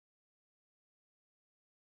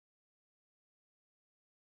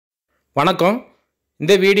வணக்கம்.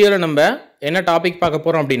 இந்த வீடியோவில் நம்ம என்ன டாபிக் பார்க்க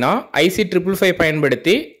போகிறோம் அப்படின்னா ஐசி 555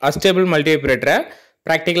 பயன்படுத்தி அஸ்டேபிள் மல்டிவைப்ரேட்டரை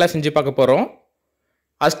ப்ராக்டிக்கலாக செஞ்சு பார்க்க போகிறோம்.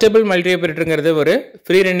 அஸ்டேபிள் மல்டிவைப்ரேட்டருங்கிறது ஒரு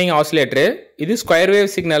ஃப்ரீ ரன்னிங் ஆசிலேட்டரு. இது ஸ்கொயர்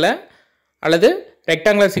வேவ் சிக்னலை அல்லது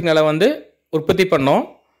ரெக்டாங்குலர் சிக்னலை உற்பத்தி பண்ணோம்.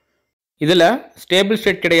 இதில் ஸ்டேபிள்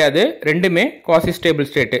ஸ்டேட் கிடையாது, ரெண்டுமே குவாசி ஸ்டேபிள்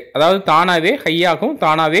ஸ்டேட்டு. அதாவது தானாகவே ஹையாகும்,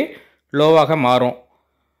 தானாகவே லோவாக மாறும்.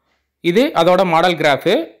 இது அதோட மாடல்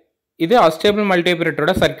கிராஃபு. இது அஸ்டேபிள்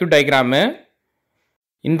மல்டிவைப்ரேட்டரோட சர்க்யூட் டயக்ராமு.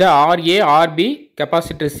 இந்த RA, RB,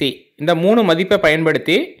 கெப்பாசிட்டர் C இந்த 3 மதிப்பை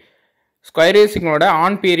பயன்படுத்தி square wave சிக்னலோட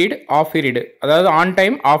on period, of period, அதாவது ஆன்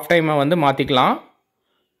டைம், ஆஃப் டைமை மாற்றிக்கலாம்.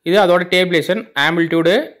 இது அதோட tabulation,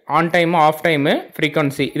 amplitude, on time, of time,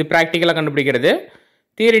 frequency. இது ப்ராக்டிக்கலாக கண்டுபிடிக்கிறது.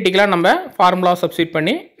 தியரிட்டிக்கலாக நம்ம ஃபார்முலா சப்ஸ்டிட்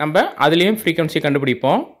பண்ணி நம்ம அதுலேயும் ஃப்ரீக்வன்சி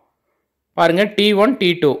கண்டுபிடிப்போம். பாருங்கள், T1,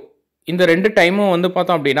 T2 இந்த 2 டைமும்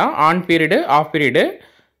பார்த்தோம் அப்படின்னா ஆன் பீரியடு, ஆஃப் பீரியடு.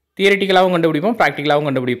 தியரிட்டிக்கலாகவும் கண்டுபிடிப்போம், ப்ராக்டிக்கலாகவும்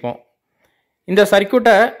கண்டுபிடிப்போம். இந்த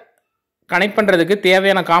சர்க்யூட்டை கனெக்ட் பண்ணுறதுக்கு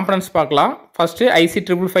தேவையான காம்பனன்ட்ஸ் பார்க்கலாம். ஃபஸ்ட்டு IC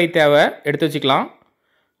 555 தேவை, எடுத்து வச்சுக்கலாம்.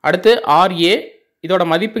 அடுத்து RA, இதோட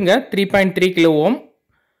மதிப்புங்க 3.3 கிலோ ஓம்.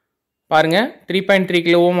 பாருங்கள், 3.3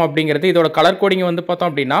 கிலோ ஓம் அப்படிங்கிறது இதோட கலர் கோடிங் பார்த்தோம்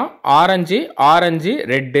அப்படின்னா ஆரஞ்சு, ஆரஞ்சு,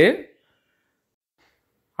 ரெட்டு.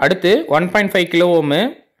 அடுத்து 1.5 கிலோ ஓமு,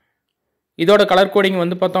 இதோட கலர் கோடிங்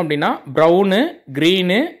பார்த்தோம் அப்படின்னா ப்ரௌனு,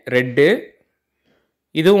 க்ரீனு, ரெட்டு.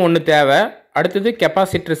 இதுவும் ஒன்று தேவை. அடுத்தது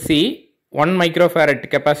கெப்பாசிட்டர் C, 1 மைக்ரோஃபேரட்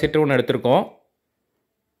கெப்பாசிட்டர் ஒன்று எடுத்திருக்கோம்.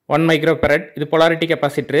 1 மைக்ரோஃபேரட், இது பொலாரிட்டி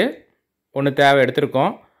கெப்பாசிட்டரு ஒன்று தேவை,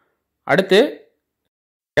 எடுத்திருக்கோம். அடுத்து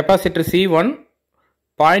கெப்பாசிட்டர் C1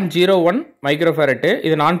 0.01 மைக்ரோஃபேரட்டு,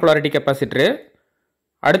 இது நான் பொலாரிட்டி கெப்பாசிட்டரு.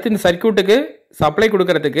 அடுத்து இந்த சர்க்யூட்டுக்கு சப்ளை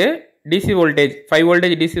கொடுக்கறதுக்கு DC voltage, 5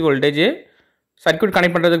 voltage DC voltage. Circuit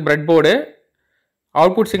connect பண்ணுறதுக்கு ப்ரெட் போர்டு,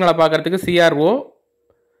 அவுட்புட் சிக்னலை பார்க்குறதுக்கு CRO,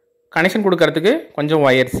 கனெக்ஷன் கொடுக்கறதுக்கு கொஞ்சம்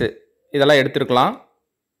ஒயர்ஸு, இதெல்லாம் எடுத்துருக்கலாம்.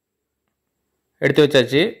 எடுத்து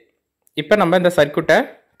வச்சாச்சு. இப்போ நம்ம இந்த சர்க்யூட்டை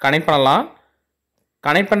கனெக்ட் பண்ணலாம்.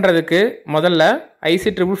 கனெக்ட் பண்ணுறதுக்கு முதல்ல IC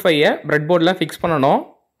 555 ப்ரெட் போர்டில் ஃபிக்ஸ் பண்ணணும்.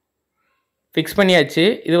 ஃபிக்ஸ் பண்ணியாச்சு.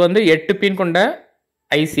 இது 8 பின் கொண்ட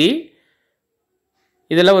IC.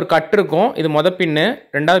 இதில் ஒரு கட் இருக்கும். இது மொதல் பின்னு,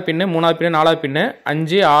 ரெண்டாவது பின்னு, மூணாவது பின்னு, நாலாவது பின்னு,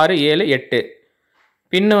 5, 6, 7, 8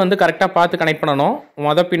 பின்னு கரெக்டாக பார்த்து கனெக்ட் பண்ணணும்.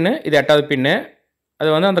 மொதல் பின்னு, இது 8வது பின்னு.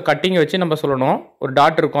 அது அந்த கட்டிங்கை வச்சு நம்ம சொல்லணும். ஒரு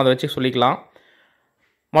டாட் இருக்கும், அதை வச்சு சொல்லிக்கலாம்.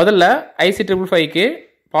 முதல்ல IC 555க்கு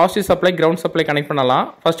positive supply, ground supply connect பண்ணலாம்.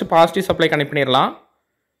 ஃபஸ்ட்டு பாசிட்டிவ் சப்ளை கனெக்ட் பண்ணிடலாம்.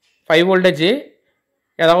 5 வோல்டேஜ்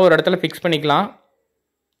ஏதாவது ஒரு இடத்துல ஃபிக்ஸ் பண்ணிக்கலாம்.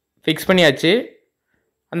 ஃபிக்ஸ் பண்ணியாச்சு.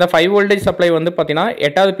 அந்த 5 வோல்டேஜ் சப்ளை பார்த்திங்கன்னா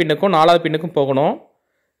 8வது பின்னுக்கும் 4வது பின்னுக்கும் போகணும்.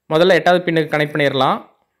 முதல்ல 8வது பின்னுக்கு கனெக்ட் பண்ணிடலாம்.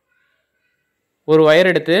 ஒரு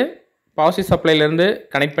ஒயர் எடுத்து பாசிட்டிவ் சப்ளைலேருந்து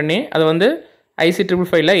கனெக்ட் பண்ணி அது IC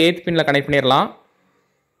 555ல 8th பின்னில் கனெக்ட் பண்ணிடலாம்.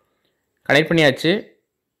 கனெக்ட் பண்ணியாச்சு.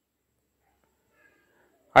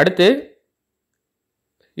 அடுத்து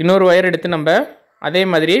இன்னொரு ஒயர் எடுத்து நம்ம அதே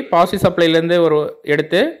மாதிரி பாசிட்டிவ் சப்ளைலேருந்து ஒரு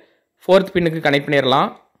எடுத்து 4th பின்னுக்கு கனெக்ட் பண்ணிடலாம்.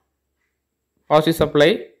 பாசிட்டிவ் சப்ளை,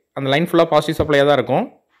 அந்த லைன் ஃபுல்லாக பாசிட்டிவ் சப்ளையாக தான் இருக்கும்.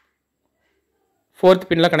 4th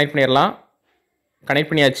பின்னில் கனெக்ட் பண்ணிடலாம்.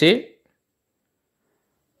 கனெக்ட் பண்ணியாச்சு.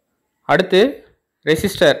 அடுத்து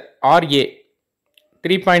resistor RA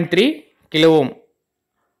 3.3 kilo ohm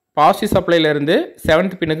positive சப்ளைலேருந்து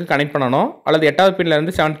 7th பின்னுக்கு கனெக்ட் பண்ணணும். அல்லது 8வது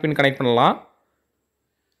பின்லேருந்து 7th பின் கனெக்ட் பண்ணலாம்.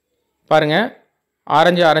 பாருங்கள்,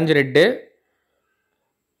 orange, orange, red.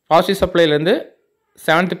 Positive சப்ளைலேருந்து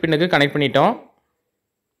 7th பின்னுக்கு கனெக்ட் பண்ணிட்டோம்.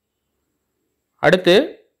 அடுத்து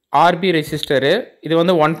RB ரெசிஸ்டரு. இது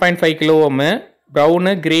 1.5 kilo ohm,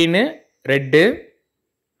 brown, green, red.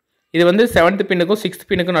 இது 7th பின்னுக்கும் 6th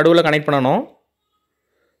பின்னுக்கும் நடுவில் கனெக்ட் பண்ணணும்.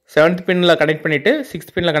 7th பின்னில் கனெக்ட் பண்ணிவிட்டு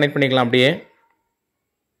 6th பின்னில் கனெக்ட் பண்ணிக்கலாம். அப்படியே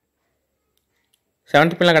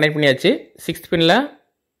 7th பின்னில் கனெக்ட் பண்ணியாச்சு. 6th பின்னில்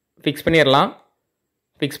ஃபிக்ஸ் பண்ணிடலாம்.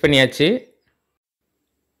 ஃபிக்ஸ் பண்ணியாச்சு.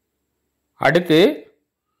 அடுத்து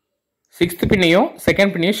 6th பின்னையும்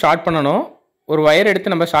 2nd பின்னையும் ஷார்ட் பண்ணணும். ஒரு ஒயர்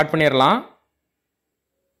எடுத்து நம்ம ஷார்ட் பண்ணிடலாம்.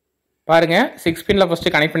 பாருங்கள், 6 பின்னில்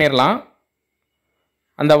ஃபஸ்ட்டு கனெக்ட் பண்ணிடலாம்.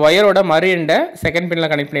 அந்த ஒயரோட மறு எண்டை 2nd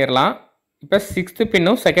பின்னில் கனெக்ட் பண்ணிடலாம். இப்போ 6th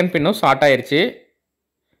பின்னும் 2nd பின்னும் ஷார்ட் ஆயிடுச்சு,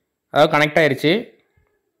 அதாவது கனெக்ட் ஆயிடுச்சு.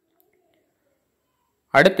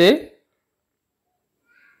 அடுத்து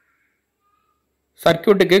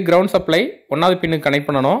சர்க்யூட்டுக்கு கிரவுண்ட் சப்ளை 1வது பின்னுக்கு கனெக்ட்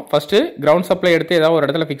பண்ணணும். ஃபஸ்ட்டு கிரவுண்ட் சப்ளை எடுத்து ஏதாவது ஒரு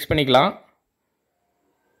இடத்துல ஃபிக்ஸ் பண்ணிக்கலாம்.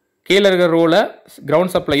 கீழே இருக்கிற ரோவில்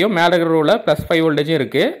கிரவுண்ட் சப்ளையும் மேலே இருக்கிற ரோவில் +5 வோல்டேஜும்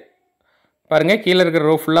இருக்குது. பாருங்கள், கீழே இருக்கிற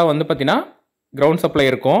ரோ ஃபுல்லாக பார்த்திங்கன்னா கிரவுண்ட் சப்ளை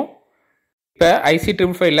இருக்கும். இப்போ IC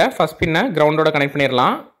 555ல ஃபஸ்ட் பின்னை கிரவுண்டோட கனெக்ட்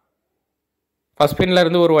பண்ணிடலாம். ஃபஸ்ட் பின்னில்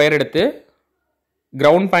இருந்து ஒரு ஒயர் எடுத்து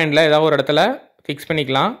கிரவுண்ட் பாயிண்டில் ஏதாவது ஒரு இடத்துல ஃபிக்ஸ்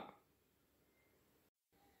பண்ணிக்கலாம்.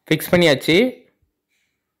 ஃபிக்ஸ் பண்ணியாச்சு.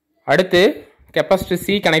 அடுத்து கெப்பாசிட்டர்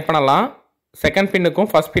C கனெக்ட் பண்ணலாம். செகண்ட் பின்னுக்கும்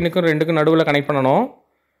ஃபஸ்ட் பின்னுக்கும் ரெண்டுக்கும் நடுவில் கனெக்ட் பண்ணணும்.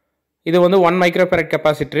 இது வந்து 1 microfarad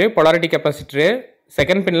capacitor, polarity capacitor.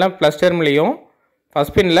 Second பின்னில் ப்ளஸ் டெர்ம்லையும்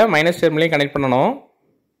ஃபஸ்ட் பின்னில் மைனஸ் டெர்ம்லையும் கனெக்ட் பண்ணணும்.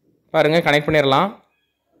 பாருங்கள், கனெக்ட் பண்ணிடலாம்.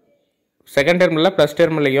 செகண்ட் டெர்மில் ப்ளஸ்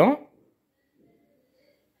டெர்ம்லையும்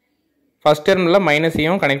ஃபஸ்ட் டெர்மில்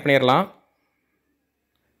மைனஸையும் கனெக்ட் பண்ணிடலாம்.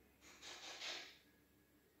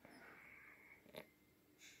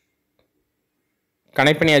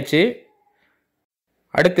 கனெக்ட் பண்ணியாச்சு.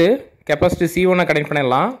 அடுத்து கெப்பாசிட்டி C1 கனெக்ட்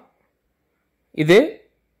பண்ணிடலாம். இது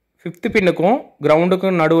 5th பின்னுக்கும்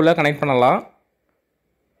கிரவுண்டுக்கும் நடுவில் கனெக்ட் பண்ணலாம்.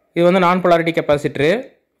 இது வந்து நான் பொலாரிட்டி கெப்பாசிட்டரு.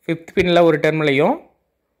 5th பின்னில் ஒரு டெர்மிலையும்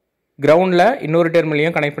கிரவுண்டில் இன்னொரு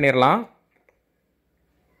டெர்மிலையும் கனெக்ட் பண்ணிடலாம்.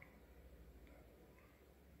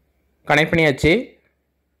 கனெக்ட் பண்ணியாச்சு.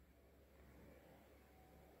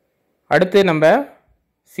 அடுத்து நம்ம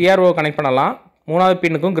CRO கனெக்ட் பண்ணலாம். 3வது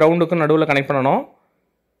பின்னுக்கும் கிரவுண்டுக்கும் நடுவில் கனெக்ட் பண்ணணும்.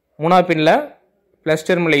 3வது பின்னில் ப்ளஸ்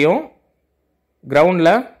டெர்மிலையும்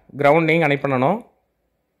கிரவுண்டில் கிரவுண்டையும் கனெக்ட் பண்ணணும்.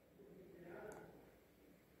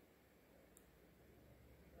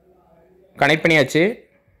 கனெக்ட் பண்ணியாச்சு.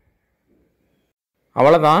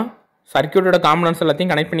 அவ்வளோதான், சர்க்யூட்டோட காம்பனன்ட்ஸ்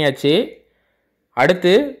எல்லாத்தையும் கனெக்ட் பண்ணியாச்சு.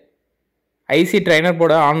 அடுத்து ஐசி ட்ரைனர்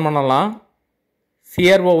போர்டை ஆன் பண்ணலாம்.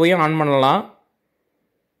 CROவையும் ஆன் பண்ணலாம்.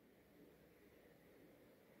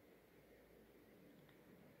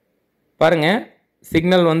 பாருங்கள்,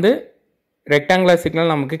 சிக்னல் வந்து ரெக்டாங்குலர்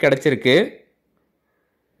சிக்னல் நமக்கு கிடச்சிருக்கு.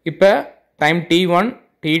 இப்போ டைம் T1,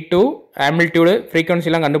 T2, ஆம்பிளிடியூடு,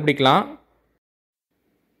 ஃப்ரீக்வன்சிலாம் கண்டுபிடிக்கலாம்.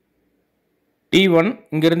 T1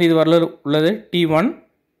 இங்கேருந்து இது வரல உள்ளது T1,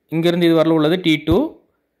 இங்கேருந்து இது வரல உள்ளது T2.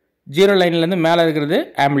 0 லைன்லேருந்து மேலே இருக்கிறது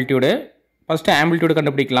ஆம்பிளிடியூடு. ஃபஸ்ட்டு ஆம்பிளிடியூடு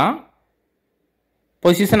கண்டுபிடிக்கலாம்.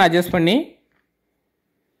 பொசிஷன் அட்ஜஸ்ட் பண்ணி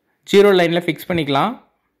 0 லைனில் ஃபிக்ஸ் பண்ணிக்கலாம்.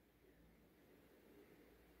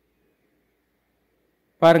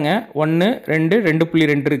 பாருங்கள், 1, 2,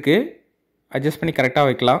 2.2 இருக்குது. அட்ஜஸ்ட் பண்ணி கரெக்டாக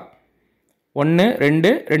வைக்கலாம். 1,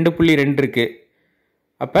 2, 2.2 இருக்குது.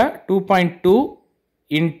 அப்போ 2.2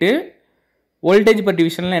 இன்ட்டு வோல்டேஜ் பர்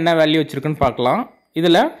டிவிஷனில் என்ன வேல்யூ வச்சுருக்குன்னு பார்க்கலாம்.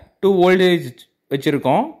 இதில் 2 வோல்டேஜ்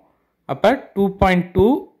வச்சுருக்கோம். அப்போ 2.2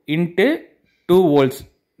 into 2 volts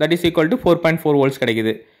that is equal to 4.4 volts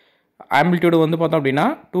கிடைக்குது. ஆம்பிளிடியூடு வந்து பார்த்தோம் அப்படின்னா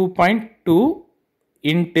 2.2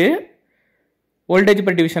 இன்ட்டு வோல்டேஜ்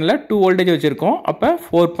பர் டிவிஷனில் 2 வோல்டேஜ் வச்சுருக்கோம். அப்போ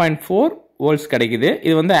 4.4 வோல்ட்ஸ் கிடைக்குது.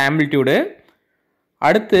 இது வந்து ஆம்பிளிடியூடு.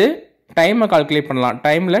 அடுத்து டைமை கால்குலேட் பண்ணலாம்.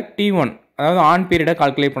 டைமில் T1 அதாவது ஆன் பீரியடை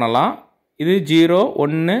கால்குலேட் பண்ணலாம். இது 0,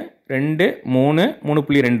 1, 2, 3,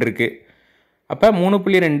 3.2 இருக்குது. அப்போ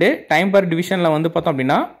 3.2 டைம் பர் டிவிஷனில் வந்து பார்த்தோம்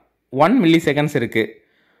அப்படின்னா 1 மில்லி செகண்ட்ஸ் இருக்குது.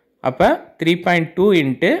 அப்போ 3.2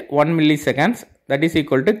 into 1 milli seconds that is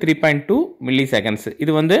equal to 3.2 milli seconds.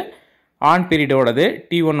 இது வந்து ஆன் பீரியடோடது,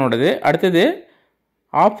 T1ஓடது. அடுத்தது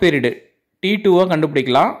ஆஃப் பீரியடு T2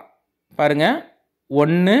 கண்டுபிடிக்கலாம். பாருங்கள்,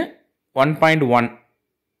 1, 1.1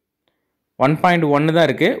 1.1 தான்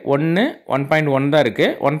இருக்குது. 1, 1.1 தான்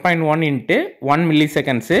இருக்குது. 1.1 இன்ட்டு 1 மில்லி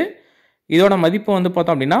செகண்ட்ஸு. இதோட மதிப்பு வந்து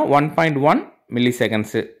பார்த்தோம் அப்படின்னா 1.1 மில்லி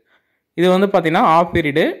செகண்ட்ஸு. இது வந்து பார்த்தீங்கன்னா of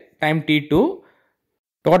period time T2.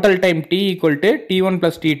 Total time T equal to T1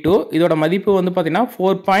 plus T2. இதோட மதிப்பு வந்து பார்த்தீங்கன்னா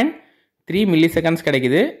 4.3 மில்லி செகண்ட்ஸ்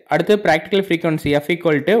கிடைக்குது. அடுத்து practical frequency F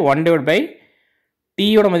equal to 1/,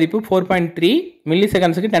 Tயோட மதிப்பு 4.3 மில்லி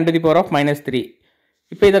செகண்ட்ஸுக்கு 10⁻³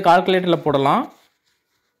 இப்போ இதை கால்குலேட்டரில் போடலாம்.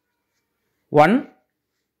 1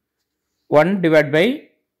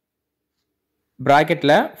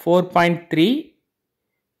 ப்ராக்கெட்டில் 4.3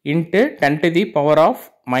 இன்ட்டு 10⁻³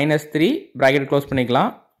 ப்ராக்கெட் க்ளோஸ்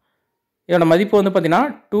பண்ணிக்கலாம். இதோட மதிப்பு வந்து பார்த்தீங்கன்னா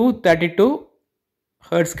 232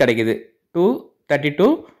 ஹெர்ட்ஸ் கிடைக்குது. 232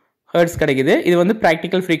 ஹெர்ட்ஸ் கிடைக்குது. இது வந்து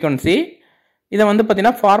ப்ராக்டிக்கல் ஃப்ரீக்வன்சி. இதை வந்து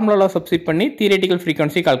பார்த்தீங்கன்னா ஃபார்முலாவில் சப்ஸ்டிட் பண்ணி தியரட்டிக்கல்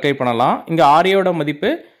ஃப்ரீக்வன்சி கால்குலேட் பண்ணலாம். இங்கே ஆர்ஏயோட மதிப்பு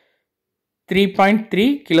 3.3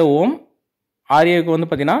 கிலோ ஓம். ஆர்ஏவுக்கு வந்து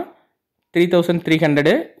பார்த்தீங்கன்னா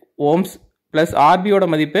 3300 ஓம்ஸ் ப்ளஸ் ஆர்பியோட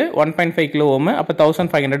மதிப்பு 1.5 கிலோ ஓம். அப்போ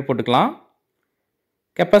 1500 போட்டுக்கலாம்.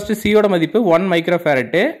 கெப்பாசிட்டி சியோட மதிப்பு 1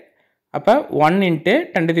 மைக்ரோஃபாரட்டு. அப்போ 1 இன்ட்டு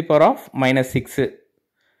 10⁻⁻6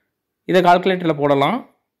 இதை கால்குலேட்டரில் போடலாம்.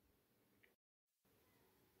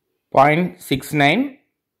 0.69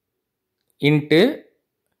 இன்ட்டு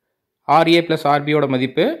ஆர்ஏ ப்ளஸ் ஆர்பியோட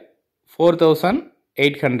மதிப்பு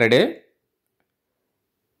 4800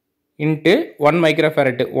 இன்ட்டு 1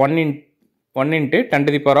 மைக்ரோஃபாரட்டு. 1 இன்ட்டு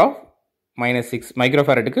 10⁻⁻6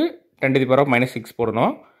 மைக்ரோஃபாரட்டுக்கு 10⁻⁻6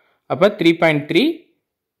 போடணும். அப்போ 3.3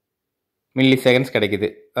 மில்லி செகண்ட்ஸ் கிடைக்குது.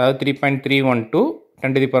 அதாவது 3.312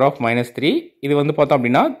 10⁻⁻3. இது வந்து பார்த்தோம்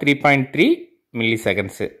அப்படின்னா 3.3 மில்லி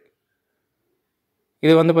செகண்ட்ஸு.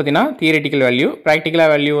 இது வந்து பார்த்தீங்கன்னா தியரட்டிக்கல் வேல்யூ.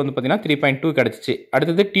 ப்ராக்டிக்கலாக வேல்யூ வந்து பார்த்தீங்கன்னா 3.2 கிடச்சிச்சு.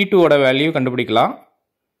 அடுத்தது T2ஓட வேல்யூ கண்டுபிடிக்கலாம்.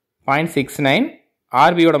 0.69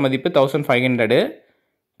 ஆர்பியோட மதிப்பு 1500.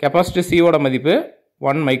 கெப்பாசிட்டி சியோட மதிப்பு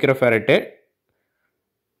 1 மைக்ரோஃபேரட்டு.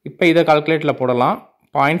 இப்போ இதை கால்குலேட்டில் போடலாம்.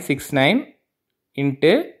 0.69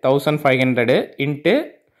 இன்ட்டு 1500 இன்ட்டு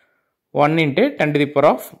 1 இன்ட்டு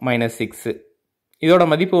 10⁻⁻6. இதோட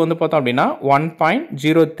மதிப்பு வந்து பார்த்தோம் அப்படின்னா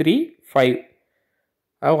 1.035.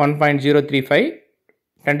 அதாவது 1.035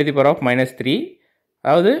 10⁻⁻3,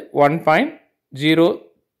 அதாவது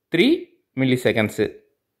 1.03 மில்லி செகண்ட்ஸு.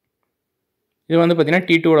 இது வந்து பார்த்தீங்கன்னா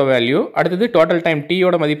T2ஓட வேல்யூ. அடுத்தது டோட்டல் டைம்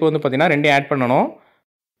Tயோட மதிப்பு வந்து பார்த்தீங்கன்னா ரெண்டையும் ஆட் பண்ணணும்.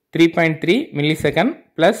 3.3 milli second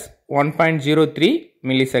plus 1.03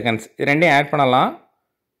 milli seconds. இது ரெண்டையும் ஆட் பண்ணலாம்.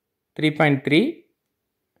 3.3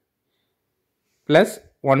 ப்ளஸ்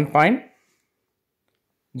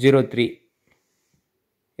 1.03.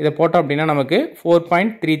 இதை போட்டோம் அப்படின்னா நமக்கு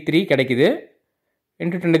 4.33 கிடைக்குது.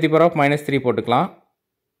 இன்ட்டு 10⁻⁻3 போட்டுக்கலாம்.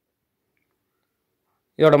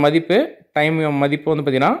 இதோட மதிப்பு டைம் மதிப்பு வந்து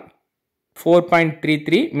பார்த்தீங்கன்னா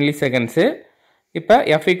 4.33 மில்லி செகண்ட்ஸு. இப்போ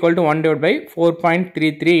F =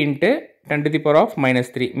 1/4.33 இன்ட்டு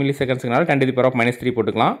 10⁻⁻3 மில்லி செகண்ட்ஸுனால 10⁻⁻3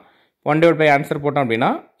 போட்டுக்கலாம். 1/by ஆன்சர் போட்டோம் அப்படின்னா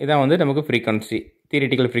இதான் வந்து நமக்கு ஃப்ரீக்வன்சி,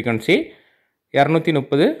 தியரிட்டிக்கல் ஃப்ரீக்வன்சி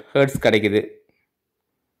 230 ஹெர்ட்ஸ் கிடைக்குது.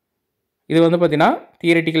 இது வந்து பார்த்தீங்கன்னா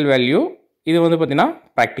தியரிட்டிக்கல் வேல்யூ, இது வந்து பார்த்தீங்கன்னா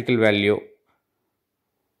ப்ராக்டிக்கல் வேல்யூ.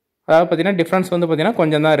 அதாவது பார்த்தீங்கன்னா டிஃப்ரென்ஸ் வந்து பார்த்தீங்கன்னா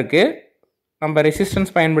கொஞ்சம் தான் இருக்குது. நம்ம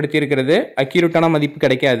ரெசிஸ்டன்ஸ் பயன்படுத்தி இருக்கிறது அக்யூரேட்டான மதிப்பு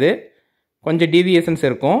கிடைக்காது, கொஞ்சம் டீவியேஷன்ஸ்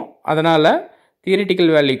இருக்கும். அதனால்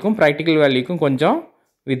தியரிட்டிக்கல் வேல்யூக்கும் ப்ராக்டிக்கல் வேல்யூக்கும் கொஞ்சம்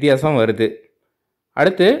வித்தியாசம் வருது.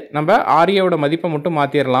 அடுத்து நம்ம ஆர்ஏவோட மதிப்பை மட்டும்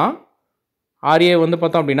மாற்றிடலாம். ஆர்ஏ வந்து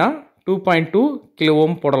பார்த்தோம் அப்படின்னா 2.2 கிலோ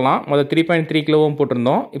ஓம் போடலாம். முதல் 3.3 கிலோ ஓம்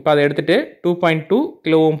போட்டிருந்தோம். இப்போ அதை எடுத்துகிட்டு 2.2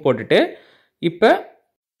 கிலோ ஓம் போட்டுட்டு இப்போ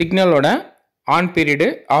சிக்னலோட ஆன் பீரியடு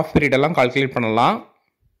ஆஃப் பீரியடெல்லாம் கால்குலேட் பண்ணலாம்.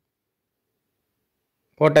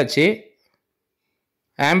 போட்டாச்சு.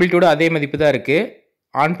 ஆம்பிளிடியூடு அதே மதிப்பு தான் இருக்குது.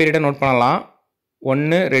 ஆன் பீரியடை நோட் பண்ணலாம். 1,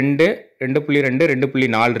 2, 2.2,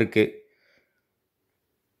 2.4 இருக்குது.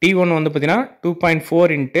 T1 வந்து பார்த்தீங்கன்னா 2.4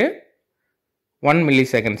 into 1 milli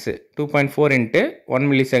seconds. 2.4 into 1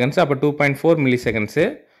 milli seconds, அப்போ 2.4 மில்லி செகண்ட்ஸு.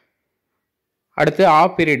 அடுத்து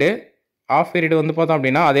ஆஃப் பீரியடு. ஆஃப் பீரியடு வந்து பார்த்தோம்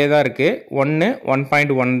அப்படின்னா அதே தான் இருக்குது.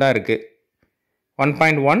 1.1 தான் இருக்குது.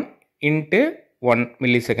 1.1 இன்ட்டு 1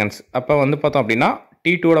 மில்லி செகண்ட்ஸ். அப்போ வந்து பார்த்தோம் அப்படின்னா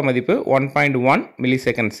T2ஓட மதிப்பு 1.1 மில்லி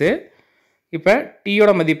செகண்ட்ஸு. இப்போ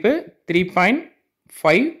Tயோட மதிப்பு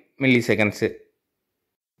 3.5 மில்லி செகண்ட்ஸு.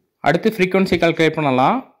 அடுத்து ஃப்ரீக்வன்சி கால்குலேட்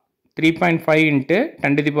பண்ணலாம். 3.5 இன்ட்டு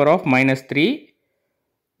 10⁻⁻3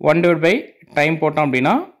 1/by டைம் போட்டோம்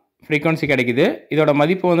அப்படின்னா ஃப்ரீக்வன்சி கிடைக்குது. இதோட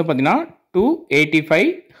மதிப்பு வந்து பார்த்தீங்கன்னா 285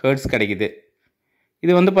 ஹெர்ட்ஸ் கிடைக்குது.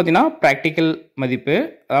 இது வந்து பார்த்தீங்கன்னா ப்ராக்டிக்கல் மதிப்பு.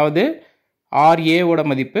 அதாவது ஆர்ஏவோட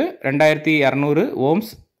மதிப்பு 2200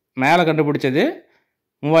 ஓம்ஸ், மேலே கண்டுபிடிச்சது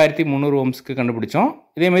 3300 ஓம்ஸ்க்கு கண்டுபிடிச்சோம்.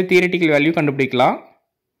 இதேமாதிரி தியரிட்டிக்கல் வேல்யூ கண்டுபிடிக்கலாம்.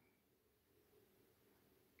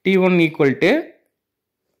 T1 ஈக்குவல்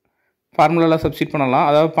ஃபார்முலாவில் சப்ஸ்டிட் பண்ணலாம்.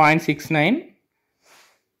 அதாவது 0.69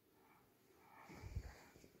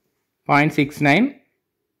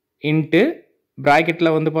 இன்ட்டு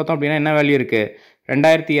ப்ராக்கெட்டில் வந்து பார்த்தோம் அப்படின்னா என்ன வேல்யூ இருக்குது,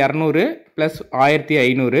 2200 ப்ளஸ்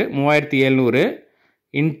 1500 3700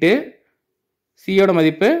 இன்ட்டு சியோட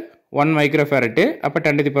மதிப்பு 1 மைக்ரோஃபேரட்டு, அப்போ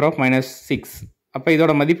 10⁻⁻6. அப்போ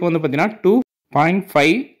இதோட மதிப்பு வந்து பார்த்தீங்கன்னா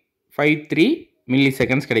 2.553 மில்லி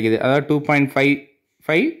செகண்ட்ஸ் கிடைக்குது. அதாவது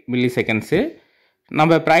 2.55 மில்லி செகண்ட்ஸு.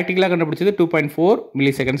 நம்ம ப்ராக்டிக்கலாக கண்டுபிடிச்சது 2.4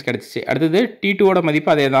 மில்லி செகண்ட்ஸ் கிடச்சிச்சு. அடுத்தது T2ஓட மதிப்பு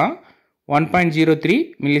அதே தான், 1.03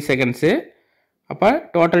 மில்லி செகண்ட்ஸு. அப்போ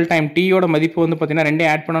டோட்டல் டைம் Tயோட மதிப்பு வந்து பார்த்திங்கன்னா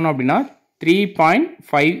ரெண்டையும் ஆட் பண்ணணும் அப்படின்னா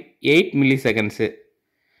 3.58 மில்லி செகண்ட்ஸு.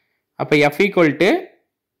 அப்போ F =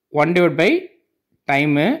 1/by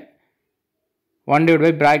time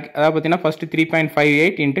 1/by Prague, அதாவது பார்த்தீங்கன்னா ஃபஸ்ட்டு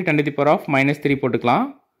 3.58 இன்ட்டு 10⁻⁻3 போட்டுக்கலாம்.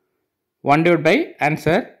 1/by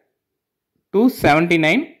ஆன்சர்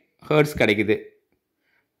 279 ஹெர்ட்ஸ் கிடைக்குது.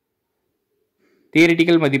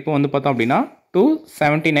 தியரிட்டிக்கல் மதிப்பு வந்து பார்த்தோம் அப்படின்னா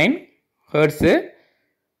 279 ஹெர்ட்ஸு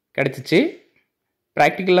கிடச்சிச்சு.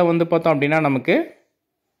 ப்ராக்டிக்கலில் வந்து பார்த்தோம் அப்படின்னா நமக்கு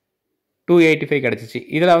 285 கிடச்சிச்சு.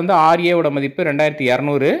 இதில் வந்து ஆர்ஏவோட மதிப்பு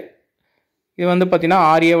 2200. இது வந்து பார்த்தீங்கன்னா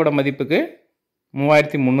ஆர்ஏவோட மதிப்புக்கு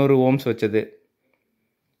 3300 ஓம்ஸ் வச்சது.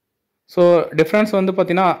 ஸோ டிஃப்ரென்ஸ் வந்து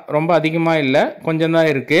பார்த்தீங்கன்னா ரொம்ப அதிகமாக இல்லை, கொஞ்சம் தான்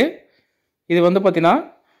இருக்குது. இது வந்து பார்த்தீங்கன்னா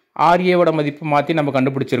ஆர்ஏவோட மதிப்பு மாற்றி நம்ம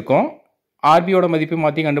கண்டுபிடிச்சிருக்கோம். ஆர்பியோட மதிப்பு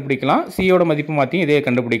மாற்றி கண்டுபிடிக்கலாம், சியோட மதிப்பு மாற்றி இதே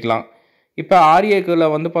கண்டுபிடிக்கலாம். இப்போ ஆர்ஏக்குள்ள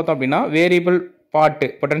வந்து பார்த்தோம் அப்படின்னா வேரியபிள் பார்ட்டு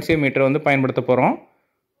பொட்டன்சியோமீட்டர் வந்து பயன்படுத்த போகிறோம்.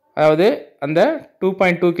 அதாவது அந்த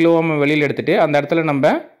 2.2 கிலோ ஓம் வெளியில் எடுத்துகிட்டு அந்த இடத்துல நம்ம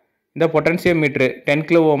இந்த பொட்டன்சியோமீட்ரு 10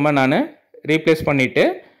 கிலோ ஓமை நான் ரீப்ளேஸ் பண்ணிவிட்டு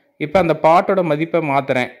இப்போ அந்த பார்ட்டோட மதிப்பை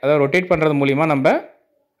மாற்றுறேன். அதாவது ரொட்டேட் பண்ணுறது மூலிமா நம்ம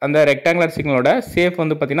அந்த ரெக்டாங்குலர் சிக்னலோட சேஃப்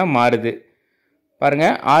வந்து பார்த்திங்கன்னா மாறுது.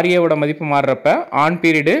 பாருங்கள், ஆர்ஏவோட மதிப்பு மாறுறப்ப ஆன்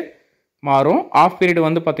பீரியடு மாறும், ஆஃப் பீரியடு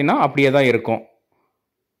வந்து பார்த்திங்கன்னா அப்படியே தான் இருக்கும்.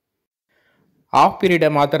 ஆஃப் பீரியடை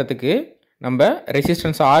மாற்றுறதுக்கு நம்ம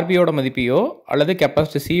ரெசிஸ்டன்ஸ் ஆர்பியோட மதிப்பையோ அல்லது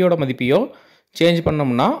கெப்பாசிட்டி சியோட மதிப்பையோ சேஞ்ச்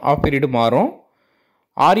பண்ணோம்னா ஆஃப் பீரியடு மாறும்.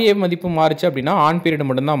 ஆர்ஏ மதிப்பு மாறுச்சு அப்படின்னா ஆன் பீரியடு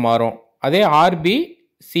மட்டும்தான் மாறும். அதே ஆர்பி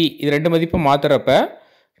சி இது ரெண்டு மதிப்பு மாற்றுறப்ப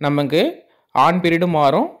நமக்கு ஆன் பீரியடும்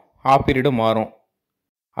மாறும், ஆஃப் பீரியடும் மாறும்.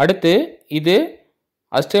 அடுத்து இது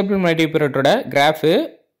அஸ்டேபிள் மல்டிவைப்ரேட்டரோட கிராஃபு.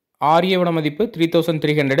 ஆர்ஏவோட மதிப்பு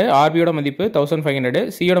 3300, ஆர்பியோட மதிப்பு 1500,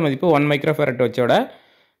 சியோட மதிப்பு 1 மைக்ரோஃபாரட் வச்சோட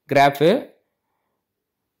கிராஃபு.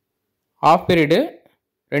 ஆஃப் பீரியடு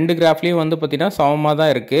ரெண்டு கிராஃப்லேயும் வந்து பார்த்திங்கன்னா சமமாக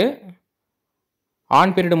தான் இருக்குது.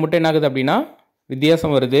 ஆன் பீரியடு மட்டும் என்ன ஆகுது அப்படின்னா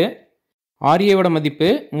வித்தியாசம் வருது. ஆர்ஏவோட மதிப்பு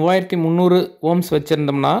 3300 ஓம்ஸ்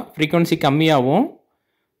வச்சுருந்தோம்னா ஃப்ரீக்வன்சி கம்மியாகவும்,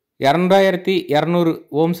 2200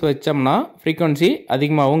 ஓம்ஸ் வச்சோம்னா ஃப்ரீக்வன்சி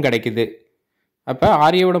அதிகமாகவும் கிடைக்குது. அப்போ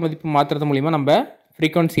ஆர்ஏவோட மதிப்பு மாற்றுறது மூலிமா நம்ம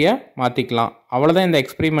ஃப்ரீக்வன்சியை மாற்றிக்கலாம். அவ்வளோதான் இந்த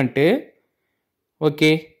எக்ஸ்பெரிமெண்ட்டு.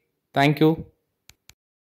 Okay, thank you.